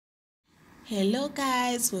Hello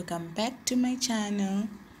guys, welcome back to my channel.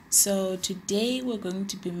 So today we're going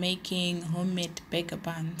to be making homemade burger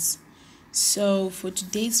buns. So for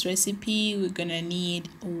today's recipe we're gonna need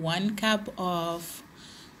 1 cup of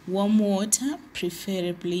warm water,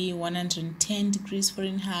 preferably 110 degrees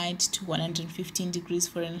Fahrenheit to 115 degrees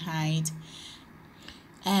Fahrenheit,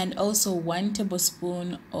 and also 1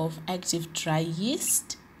 tablespoon of active dry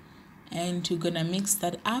yeast, and we're gonna mix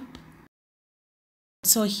that up.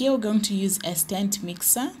 So here we're going to use a stand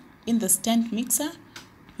mixer. In the stand mixer,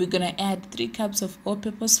 we're going to add 3 cups of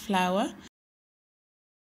all-purpose flour,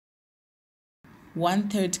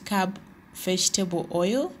 1/3 cup vegetable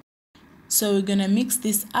oil. So we're going to mix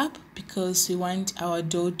this up because we want our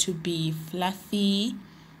dough to be fluffy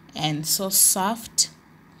and so soft.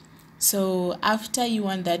 So after you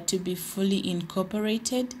want that to be fully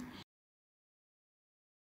incorporated,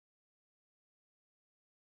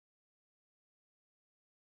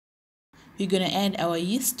 we're going to add our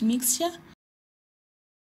yeast mixture,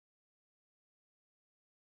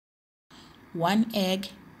 1 egg,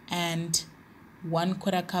 and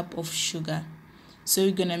 1/4 cup of sugar. So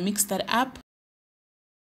we're going to mix that up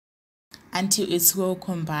until it's well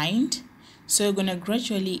combined. So we're going to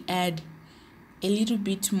gradually add a little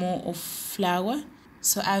bit more of flour.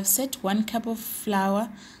 So I've set 1 cup of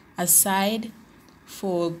flour aside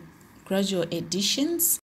for gradual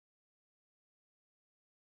additions.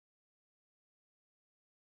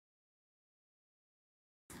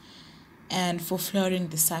 And for flouring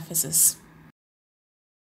the surfaces.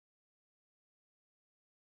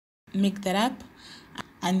 Make that up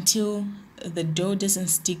until the dough doesn't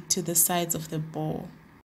stick to the sides of the bowl.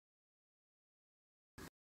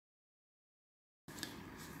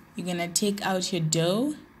 You're going to take out your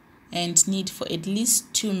dough and knead for at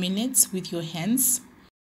least 2 minutes with your hands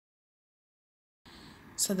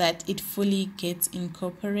so that it fully gets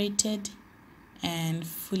incorporated and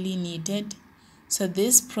fully kneaded. So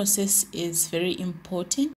this process is very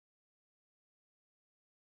important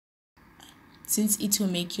since it will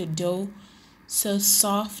make your dough so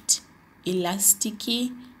soft,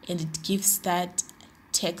 elasticy, and it gives that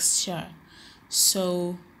texture.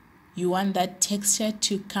 So you want that texture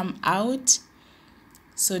to come out.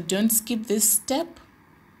 So don't skip this step.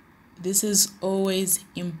 This is always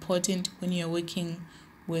important when you're working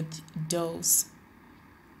with doughs.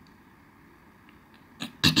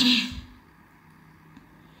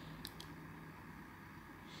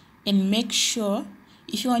 And make sure,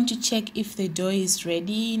 if you want to check if the dough is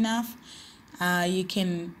ready enough, you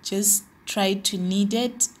can just try to knead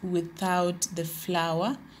it without the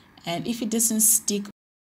flour, and if it doesn't stick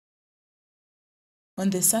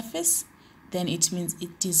on the surface, then it means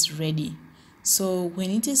it is ready. So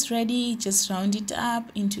when it is ready, just round it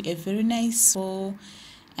up into a very nice ball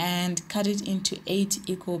and cut it into 8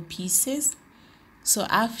 equal pieces. So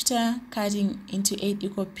after cutting into 8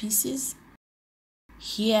 equal pieces,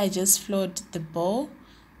 here I just floored the ball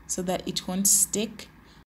so that it won't stick,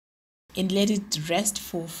 and let it rest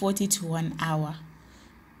for 40 to 1 hour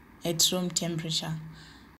at room temperature.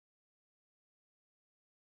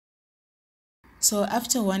 So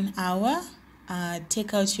after 1 hour,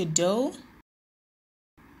 take out your dough,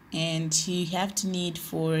 and you have to knead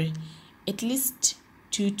for at least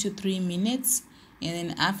 2 to 3 minutes, and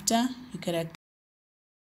then after you gotta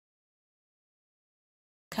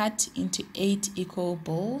cut into 8 equal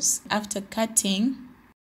balls. After cutting,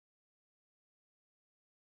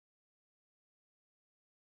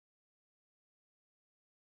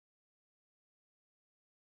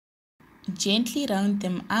 gently round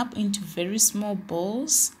them up into very small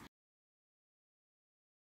balls.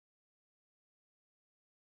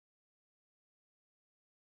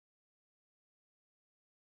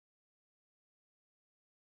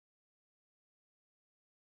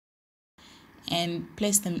 And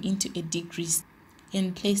place them in a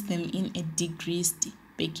degreased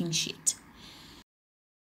baking sheet.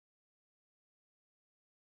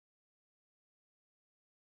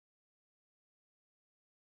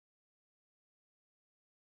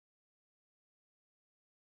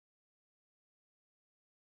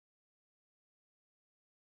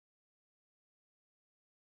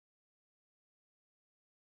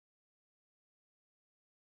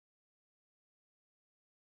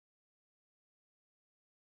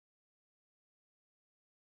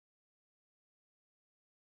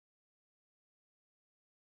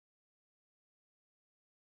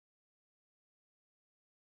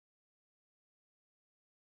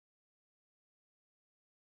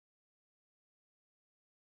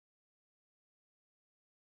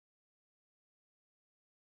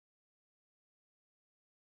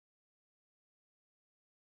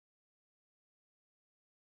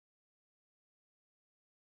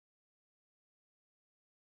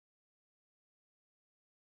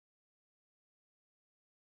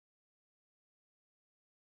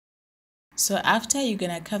 So after, you're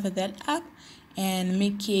gonna cover that up and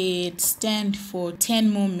make it stand for 10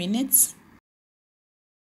 more minutes.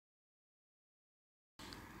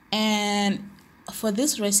 And for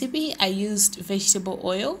this recipe, I used vegetable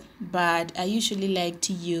oil, but I usually like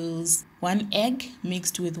to use 1 egg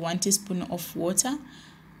mixed with 1 teaspoon of water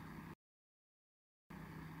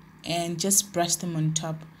and just brush them on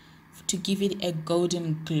top to give it a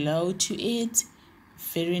golden glow to it.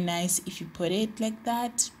 Very nice if you put it like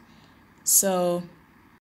that. So,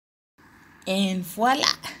 and voila,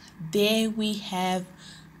 there we have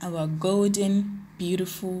our golden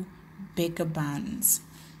beautiful baker buns.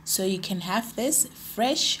 So you can have this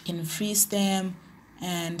fresh and freeze them,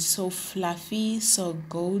 and so fluffy, so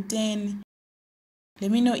golden.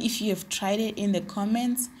 Let me know if you have tried it in the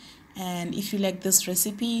comments, and if you like this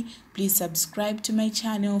recipe, please subscribe to my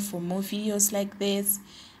channel for more videos like this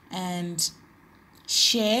and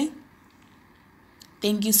share.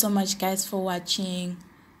 Thank you so much guys for watching.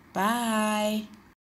 Bye.